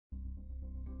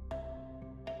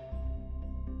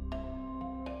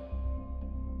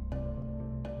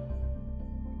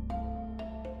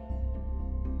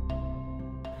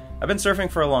I've been surfing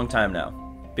for a long time now.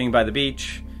 Being by the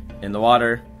beach, in the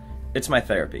water, it's my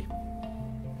therapy.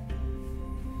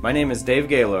 My name is Dave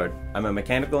Gaylord. I'm a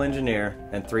mechanical engineer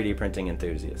and 3D printing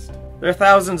enthusiast. There are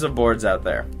thousands of boards out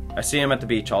there. I see them at the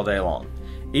beach all day long.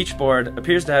 Each board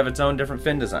appears to have its own different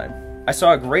fin design. I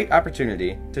saw a great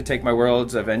opportunity to take my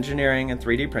worlds of engineering and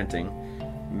 3D printing,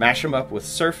 mash them up with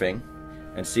surfing,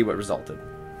 and see what resulted.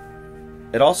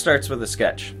 It all starts with a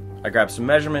sketch. I grab some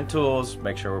measurement tools,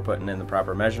 make sure we're putting in the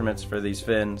proper measurements for these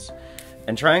fins,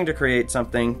 and trying to create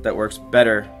something that works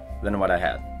better than what I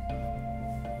had.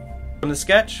 From the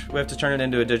sketch, we have to turn it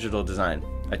into a digital design.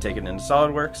 I take it into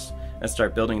SolidWorks and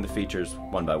start building the features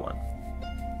one by one.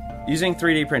 Using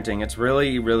 3D printing, it's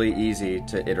really easy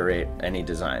to iterate any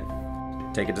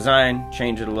design. Take a design,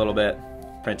 change it a little bit,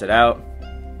 print it out,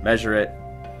 measure it,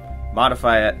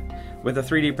 modify it. With a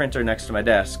 3D printer next to my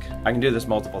desk, I can do this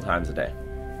multiple times a day.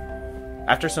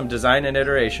 After some design and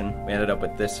iteration, we ended up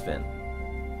with this fin.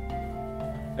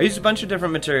 I used a bunch of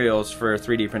different materials for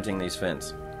 3D printing these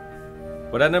fins.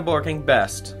 What ended up working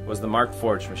best was the Mark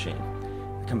Forge machine.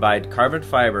 It combined carbon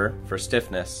fiber for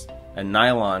stiffness and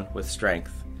nylon with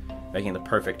strength, making the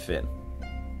perfect fin.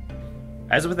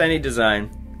 As with any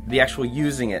design, the actual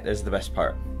using it is the best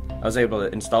part. I was able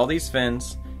to install these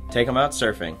fins, take them out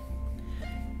surfing,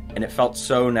 and it felt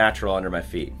so natural under my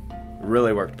feet. It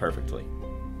really worked perfectly.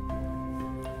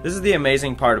 This is the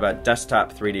amazing part about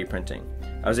desktop 3D printing.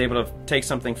 I was able to take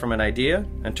something from an idea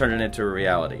and turn it into a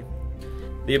reality.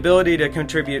 The ability to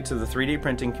contribute to the 3D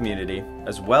printing community,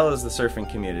 as well as the surfing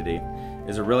community,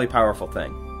 is a really powerful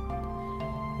thing.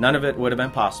 None of it would have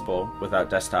been possible without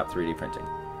desktop 3D printing.